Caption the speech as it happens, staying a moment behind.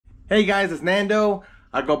Hey guys, it's Nando.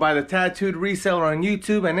 I go by the Tattooed Reseller on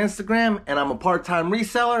YouTube and Instagram, and I'm a part-time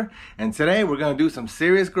reseller. And today we're gonna do some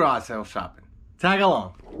serious garage sale shopping. Tag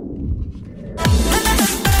along.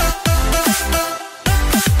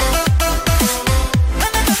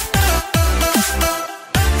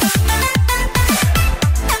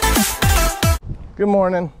 Good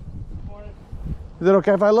morning. Good morning. Is it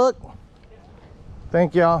okay if I look? Yeah.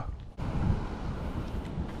 Thank y'all.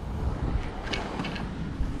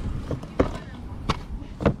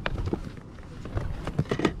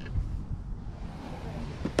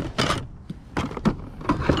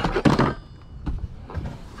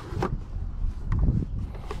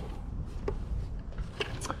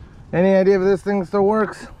 Any idea if this thing still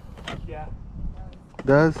works? Yeah.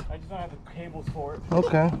 Does? I just don't have the cables for it.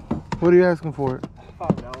 Okay. What are you asking for it?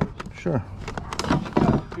 $5. Sure.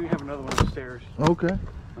 We have another one upstairs. Okay.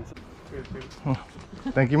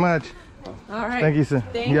 Thank you much. All right. Thank you, sir.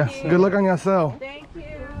 Thank yes. you. Good luck on your sale. Thank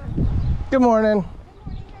you. Good morning.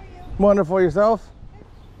 Wonderful. Yourself?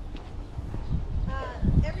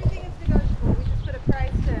 Everything is negotiable. We just put a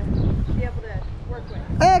price to be able to work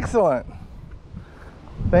with. Excellent.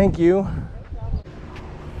 Thank you.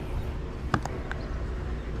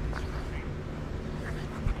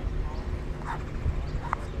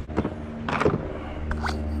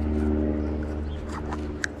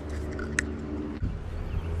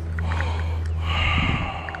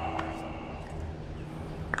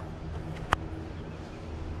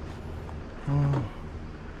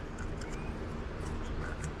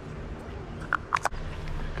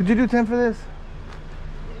 Could you do 10 for this?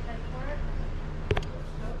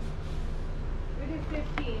 We do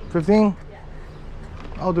 15. 15? Yeah.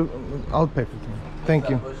 I'll pay 15. Thank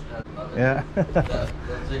you. Yeah.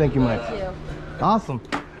 Thank you much. Thank you. Awesome.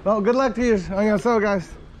 Well, good luck to you on your sale, guys.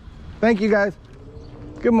 Thank you, guys.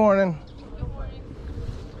 Good morning.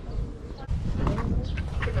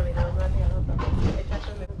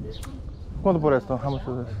 ¿Cuánto por esto? How much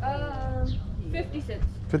is this? 50 cents.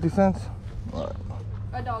 50 cents? All right.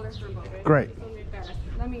 $1 for both. Great.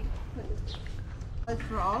 Let me put this. That's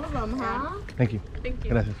for all of them, huh? Thank you. Thank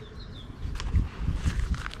you. Gracias.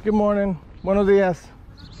 Good morning. Buenos días.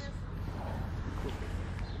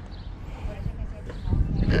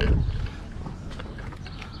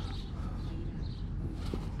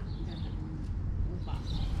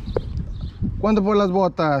 ¿Cuánto por las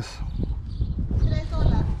botas? $3.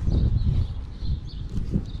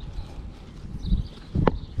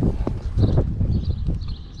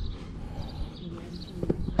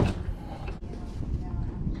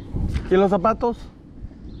 ¿Y los zapatos?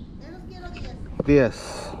 Esos quiero 10.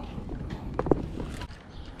 10.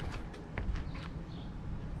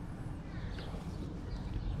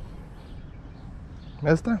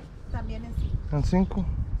 ¿Esta? También en 5. ¿En 5?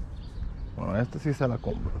 Bueno, esta sí se la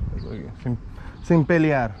compro. Sin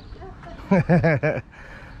pelear.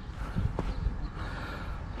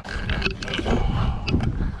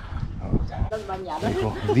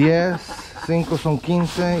 10, 5 son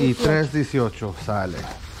 15 y 3, 18. Sale.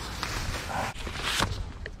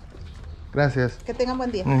 Gracias. Que tengan buen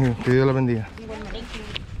día. Que Dios la bendiga.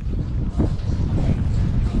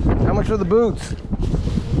 How much are the boots?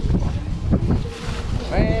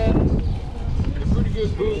 Man, they're pretty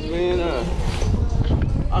good boots, man.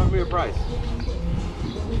 Offer me a price.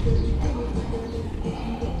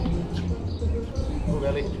 Oh,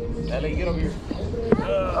 Ellie. Ellie, get over here.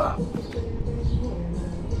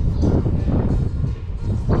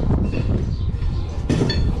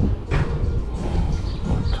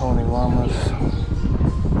 Tony Llamas.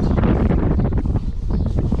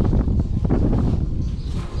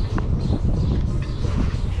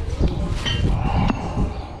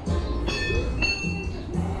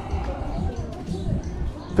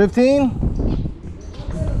 $15?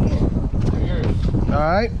 All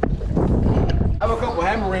right. I have a couple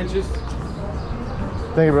hammer wrenches.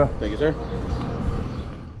 Thank you, bro. Thank you, sir.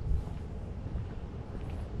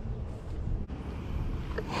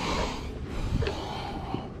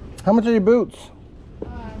 How much are your boots? $10,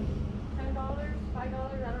 $5, I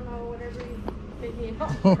don't know, whatever you take me in.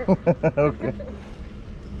 Okay.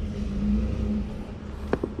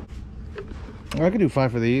 I could do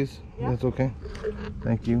 5 for these. Yeah. That's okay.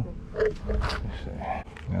 Thank you. Let's see.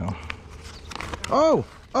 No. Oh!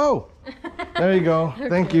 Oh! There you go. Okay.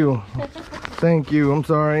 Thank you. Thank you. I'm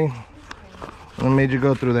sorry. I made you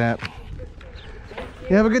go through that.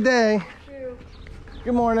 You have a good day.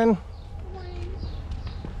 Good morning.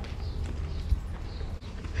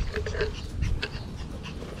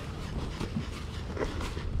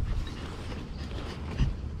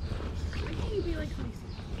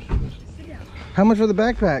 Sit down. How much for the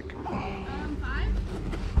backpack? 5.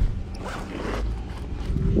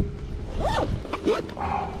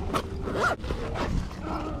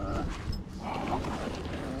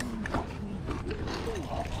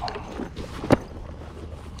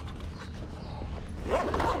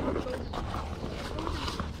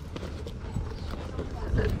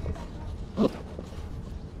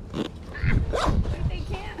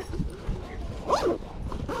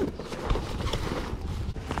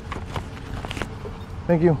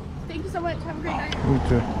 Thank you. Thank you so much. Have a great night. You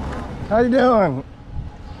too. How you doing?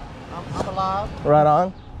 I'm alive. Right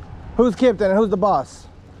on. Who's Kipton and who's the boss?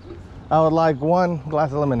 I would like 1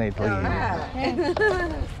 glass of lemonade, please.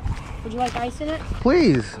 Would you like ice in it?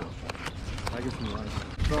 Please.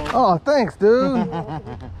 Oh, thanks, dude.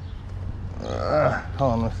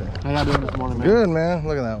 Hold on, let's see. How y'all doing this morning, man? Good, man.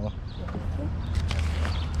 Look at that one.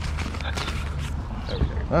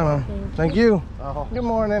 I don't know. Thank you. Good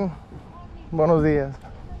morning. Buenos días.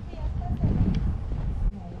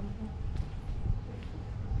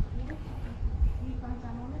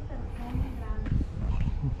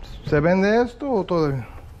 ¿Se vende esto o todavía?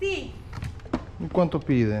 Sí, ¿Y cuánto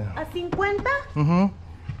pide? a 50. Ujú.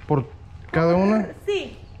 ¿Por cada una?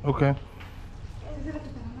 Sí. Ok.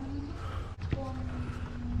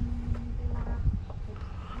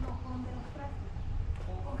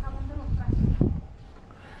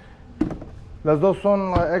 Las dos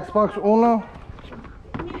son la Xbox 1.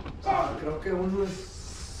 Creo que uno es...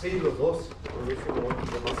 Sí, los dos.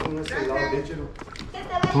 Nomás uno es el lado digital.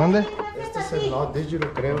 Mande. Este es el lado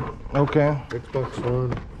digital, creo. Ok. Xbox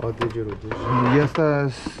One, all digital. Y esta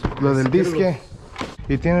es la del disque.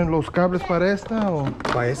 ¿Y tienen los cables para esta o?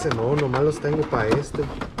 Para ese no, nomás los tengo para este.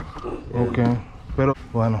 Ok. Pero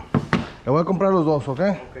bueno. Le voy a comprar los dos, ¿ok?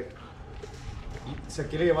 ¿Se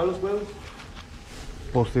quiere llevar los juegos?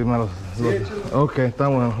 Pues sí, me los. Ok, está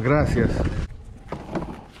bueno. Gracias.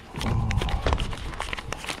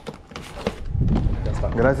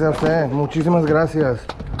 Gracias a usted. Muchísimas gracias.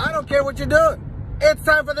 I don't care what you're doing. It's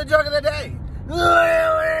time for the joke of the day.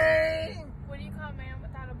 Lily! What do you call a man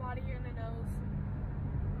without a body or in the nose?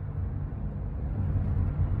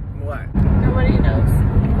 What? Nobody knows.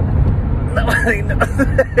 Nobody knows.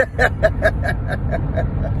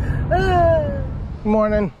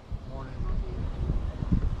 Morning.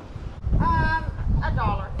 $1.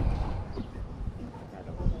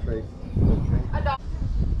 $1.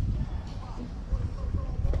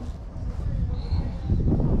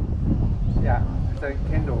 Ya, está en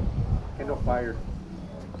Kindle Fire.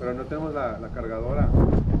 Pero no tenemos la cargadora.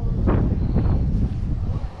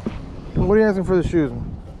 What are you asking for the shoes?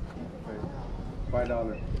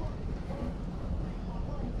 $5.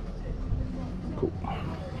 Cool.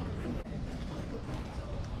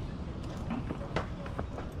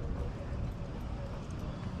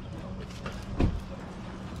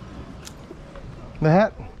 The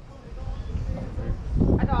hat?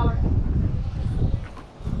 $1.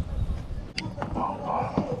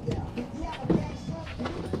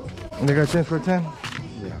 They got a chance for a 10?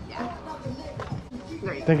 Yeah.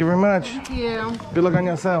 Thank you very much. Thank you. Good luck on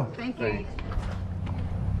your sale. Thank you.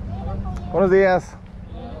 Buenos días.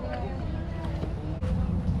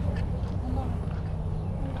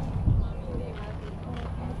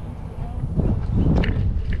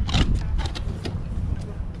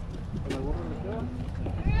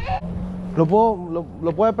 Lo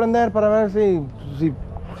puede prender para ver si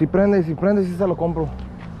prende, y si prende si se lo compro.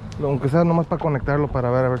 Aunque sea nomás para conectarlo para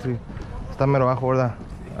ver a ver si está mero bajo, ¿verdad?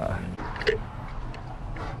 Ah.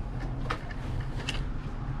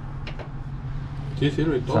 Sí,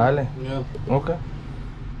 sirve y todo. Sale. Yeah. Ok.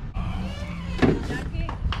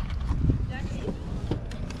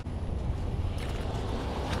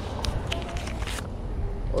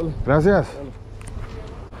 Gracias.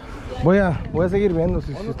 Voy a seguir viendo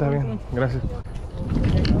si está bien. Gracias.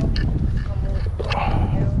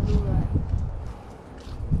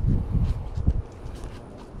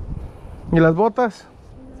 ¿Y las botas?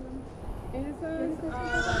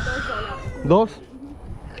 ¿Dos?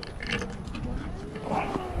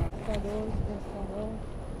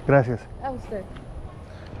 Gracias. A usted.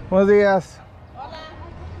 Buenos días.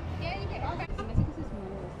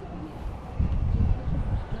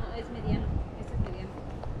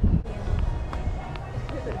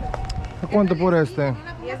 ¿Cuánto por este? $10.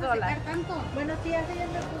 Bueno, sí, hace ya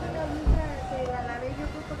me puse la blusa que a la vez yo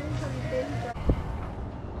fui por eso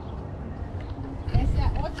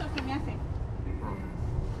y 8 se me hace.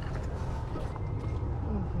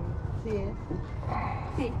 Sí es.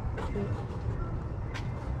 Sí.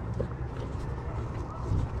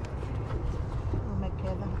 No me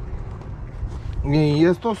queda. ¿Y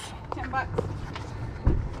estos? $10.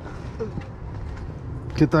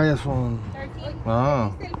 ¿Qué tallas son? 13.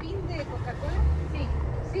 Ah. ¿Viste el pin de Coca-Cola? Sí.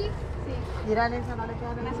 Sí, sí. Miran eso, no le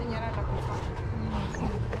queda una señora la Coca-Cola.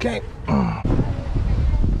 ¿Qué?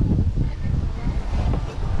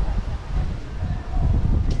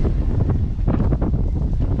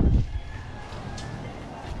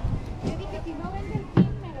 Yo dije, si no vende el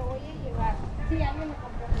pin, me lo voy a llevar. Sí, alguien lo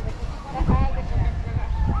compró. Ajá, de Coca-Cola.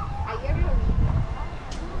 Ayer lo vi.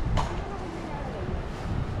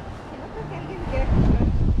 Si no creo que alguien quiera comprar.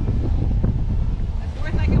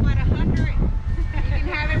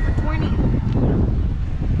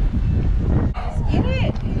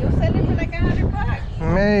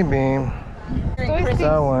 Maybe.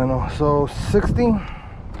 That one. So 60.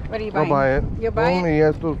 What are you I'll buying? buy it. You buy Only it?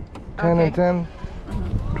 yes, to 10 and Okay. 10.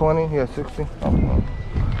 20. Yeah, 60. Oh,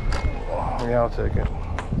 yeah, I'll take it.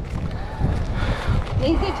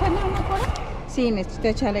 ¿Necesita echarle una cora? Sí, necesito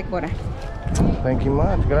echarle cora. Thank you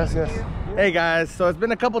much. Gracias. Hey guys, so it's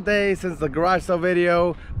been a couple days since the garage sale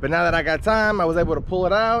video, but now that I got time, I was able to pull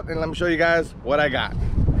it out and let me show you guys what I got.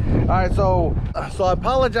 All right, so I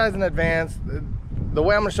apologize in advance. The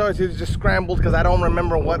way I'm gonna show it to you is just scrambled because I don't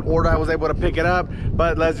remember what order I was able to pick it up,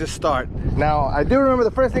 but let's just start. Now, I do remember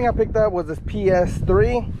the first thing I picked up was this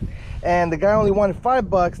PS3, and the guy only wanted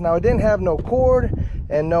 $5. Now, it didn't have no cord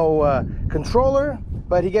and no controller,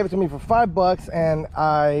 but he gave it to me for $5, and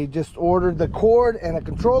I just ordered the cord and a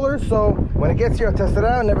controller. So when it gets here, I'll test it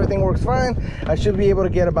out and everything works fine. I should be able to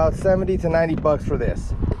get about 70 to 90 bucks for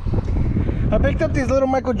this. I picked up these little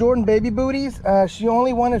Michael Jordan baby booties. She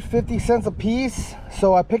only wanted 50 cents a piece,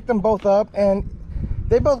 so I picked them both up, and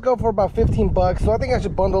they both go for about 15 bucks. So I think I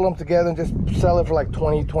should bundle them together and just sell it for like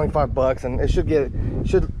 20, 25 bucks, and it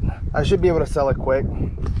I should be able to sell it quick.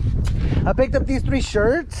 I picked up these 3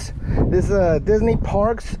 shirts. This Disney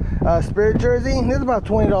Parks Spirit jersey. This is about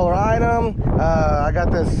a $20 item. I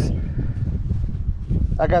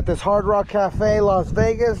got this Hard Rock Cafe Las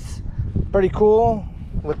Vegas. Pretty cool,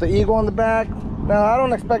 with the eagle on the back. Now, I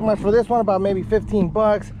don't expect much for this one, about maybe 15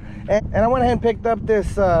 bucks. And I went ahead and picked up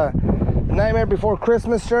this Nightmare Before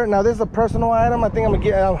Christmas shirt. Now, this is a personal item. I think I'm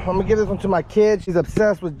gonna give this one to my kid. She's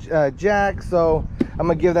obsessed with Jack, so I'm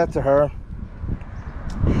gonna give that to her.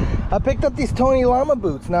 I picked up these Tony Llama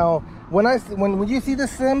boots. Now, when you see this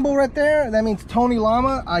symbol right there, that means Tony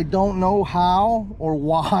Llama. I don't know how or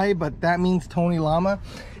why, but that means Tony Llama.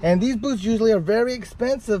 And these boots usually are very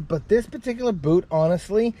expensive, but this particular boot,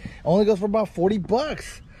 honestly, only goes for about 40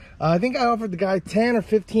 bucks. I think I offered the guy $10 or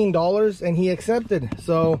 $15, and he accepted.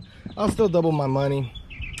 So I'll still double my money.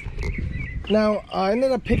 Now, I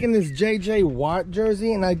ended up picking this JJ Watt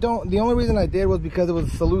jersey, and the only reason I did was because it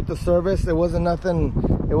was a salute to service. It wasn't nothing,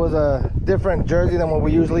 it was a different jersey than what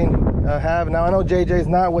we usually have. Now, I know JJ's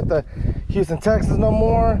not with the Houston Texans no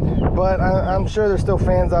more, but I'm sure there's still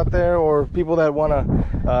fans out there or people that want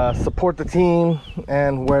to support the team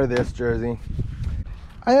and wear this jersey.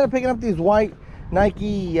 I ended up picking up these white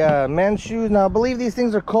Nike men's shoes. Now, I believe these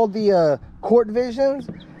things are called the Court Visions,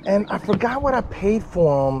 and I forgot what I paid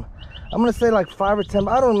for them. I'm gonna say like 5 or 10.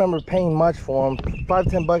 I don't remember paying much for them.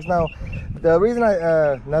 5, 10 bucks. Now, the reason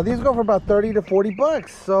now these go for about 30 to 40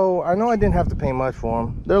 bucks. So I know I didn't have to pay much for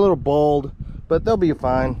them. They're a little bold, but they'll be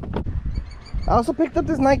fine. I also picked up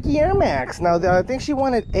this Nike Air Max. Now, I think she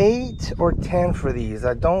wanted 8 or 10 for these.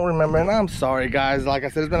 I don't remember, and I'm sorry, guys. Like I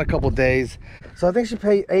said, it's been a couple days. So I think she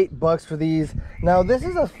paid $8 for these. Now, this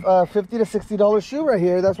is a $50 to $60 shoe right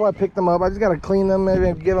here. That's why I picked them up. I just got to clean them,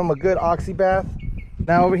 maybe give them a good oxy bath.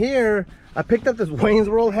 Now, over here, I picked up this Wayne's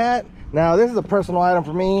World hat. Now, this is a personal item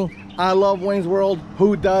for me. I love Wayne's World.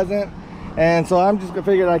 Who doesn't? And so I'm just gonna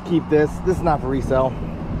figure I'd keep this. This is not for resale.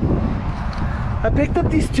 I picked up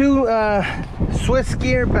these 2 Swiss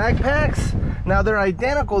Gear backpacks. Now, they're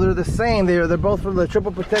identical. They're the same. They're both for the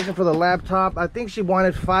triple protection for the laptop. I think she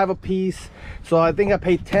wanted 5 a piece, so I think I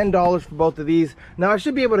paid $10 for both of these. Now, I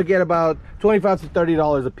should be able to get about $25 to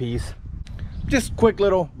 $30 a piece. Just quick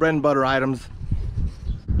little bread and butter items.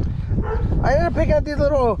 I ended up picking up these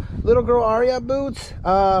little girl Aria boots.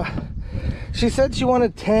 She said she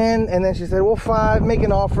wanted 10, and then she said, well, 5, make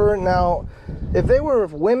an offer. Now, if they were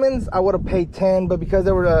women's, I would have paid 10, but because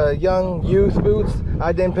they were young youth boots,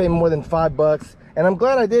 I didn't pay more than $5. And I'm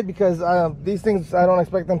glad I did, because these things, I don't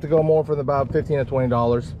expect them to go more for about $15 to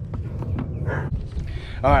 $20.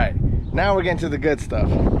 All right, now we're getting to the good stuff.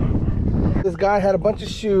 This guy had a bunch of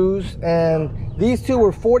shoes, and these 2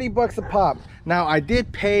 were 40 bucks a pop. Now, I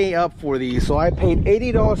did pay up for these, so I paid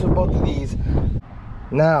 $80 for both of these.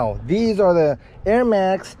 Now, these are the Air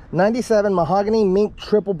Max 97 Mahogany Mink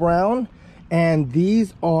Triple Brown, and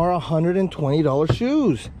these are $120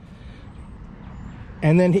 shoes.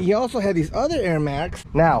 And then he also had these other Air Max.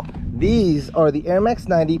 Now, these are the Air Max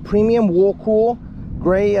 90 Premium Wool Cool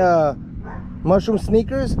Gray mushroom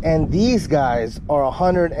sneakers, and these guys are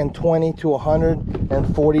 $120 to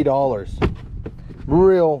 $140.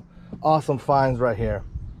 Real awesome finds right here.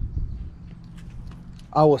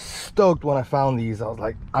 I was stoked when I found these. I was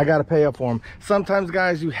like, I gotta pay up for them. Sometimes,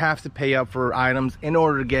 guys, you have to pay up for items in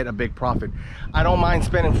order to get a big profit. I don't mind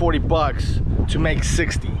spending 40 bucks to make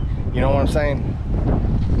 60. You know what I'm saying?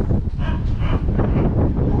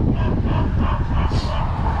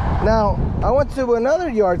 Now, I went to another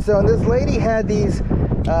yard sale, and this lady had these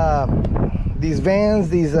vans,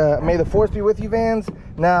 these May the Force Be With You vans.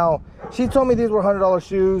 Now, She told me these were $100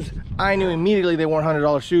 shoes. I knew immediately they weren't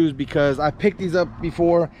 $100 shoes because I picked these up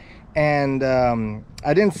before, and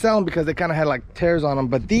I didn't sell them because they kind of had like tears on them.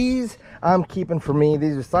 But these I'm keeping for me.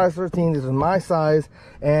 These are size 13. This is my size,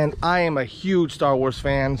 and I am a huge Star Wars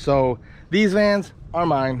fan, so these Vans are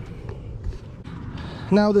mine.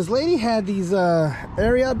 Now this lady had these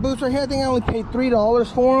Ariat boots right here. I think I only paid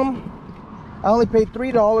 $3 for them. I only paid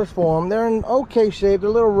 $3 for them. They're in okay shape. They're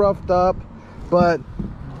a little roughed up, but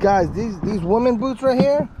guys, these women boots right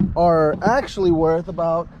here are actually worth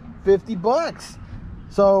about 50 bucks.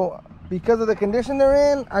 So because of the condition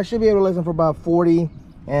they're in, I should be able to list them for about 40,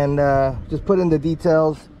 and just put in the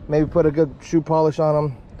details, maybe put a good shoe polish on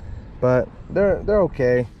them. But they're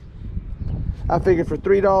okay. I figured for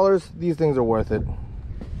 $3 these things are worth it.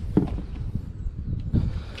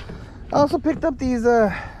 I also picked up these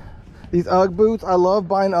UGG boots. I love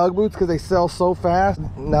buying UGG boots because they sell so fast.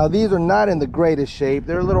 Now these are not in the greatest shape.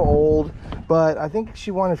 They're a little old, but I think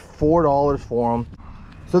she wanted $4 for them.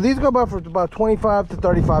 So these go for about $25 to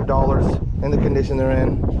 $35 in the condition they're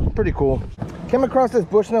in. Pretty cool. Came across this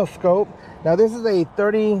Bushnell scope. Now this is a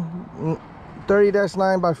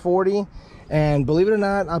 30-9 by 40, and believe it or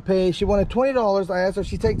not, she wanted $20. I asked her if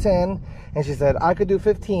she'd take 10, and she said I could do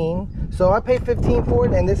 15. So I paid 15 for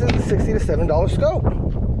it, and this is the $60 to $70 scope.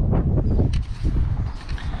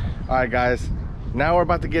 All right guys, now we're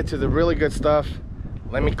about to get to the really good stuff.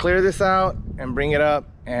 Let me clear this out and bring it up,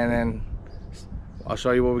 and then I'll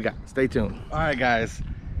show you what we got. Stay tuned. All right guys,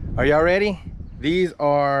 are y'all ready? These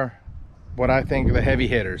are what I think are the heavy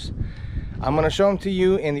hitters. I'm gonna show them to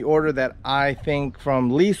you in the order that I think from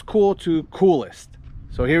least cool to coolest.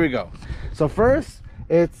 So here we go. So first,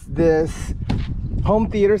 it's this home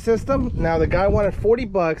theater system. Now the guy wanted 40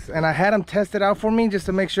 bucks, and I had him test it out for me just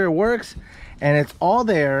to make sure it works, and it's all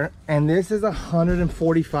there. And this is a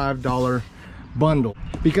 $145 bundle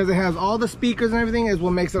because it has all the speakers and everything is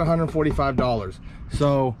what makes it $145.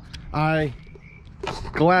 So I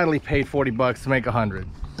gladly paid 40 bucks to make 100.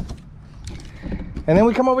 And then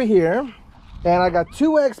we come over here, and I got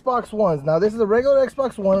two Xbox Ones. Now this is a regular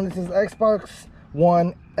Xbox One, and this is Xbox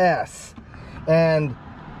One S, and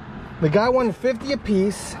the guy wanted 50 a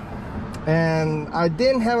piece, and I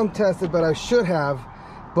didn't have them tested, but I should have.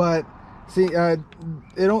 But see,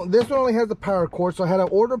 this one only has the power cord, so I had to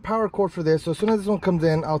order a power cord for this. So as soon as this one comes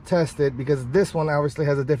in, I'll test it, because this one obviously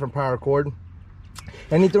has a different power cord.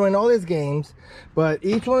 And he threw in all his games, but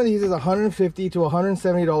each one of these is $150 to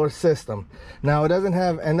 $170 system. Now it doesn't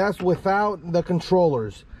have, and that's without the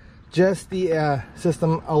controllers, just the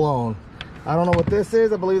system alone. I don't know what this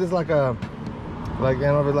is. I believe it's like a, I don't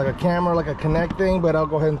know if it's like a camera, like a Connect thing, but I'll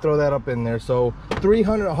go ahead and throw that up in there. So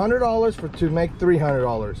 $100 to make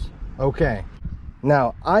 $300. Okay.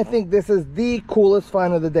 Now, I think this is the coolest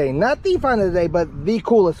find of the day. Not the find of the day, but the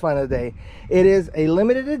coolest find of the day. It is a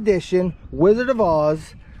limited edition Wizard of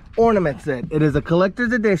Oz ornament set. It is a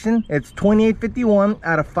collector's edition. It's $28.51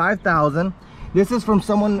 out of 5,000. This is from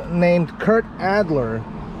someone named Kurt Adler.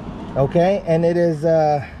 Okay, and it is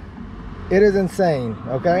insane.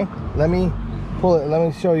 Okay, let me pull it. Let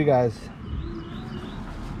me show you guys.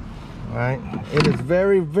 All right, it is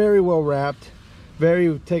very, very well wrapped,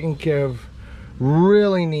 very taken care of.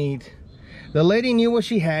 Really neat. The lady knew what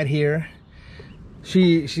she had here.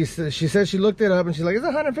 She said she looked it up, and she's like, it's a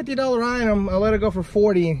 $150 item. I'll let her go for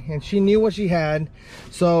 40, and she knew what she had.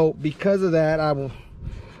 So because of that, I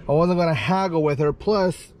wasn't gonna haggle with her.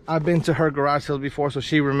 Plus, I've been to her garage sales before, so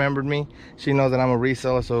she remembered me. She knows that I'm a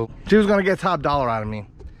reseller, so she was gonna get top dollar out of me.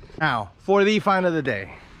 Now, for the find of the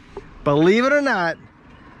day, believe it or not,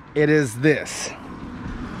 it is this: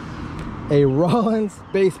 a Rollins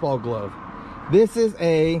baseball glove. This is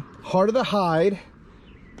a Heart of the Hide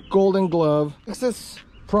golden glove. This is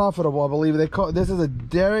profitable, I believe. This is a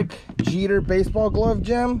Derek Jeter baseball glove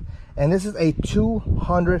gem, and this is a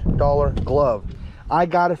 $200 glove. I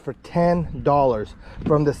got it for $10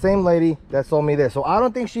 from the same lady that sold me this. So I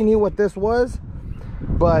don't think she knew what this was,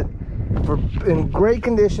 but in great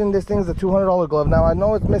condition, this thing is a $200 glove. Now I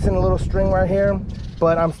know it's missing a little string right here,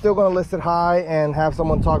 but I'm still going to list it high and have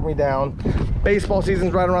someone talk me down. Baseball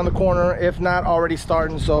season's right around the corner, if not already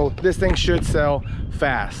starting, so this thing should sell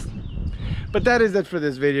fast. But that is it for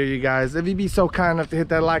this video, you guys. If you'd be so kind enough to hit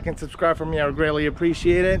that like and subscribe for me, I would greatly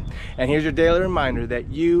appreciate it. And here's your daily reminder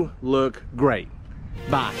that you look great.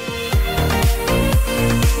 Bye.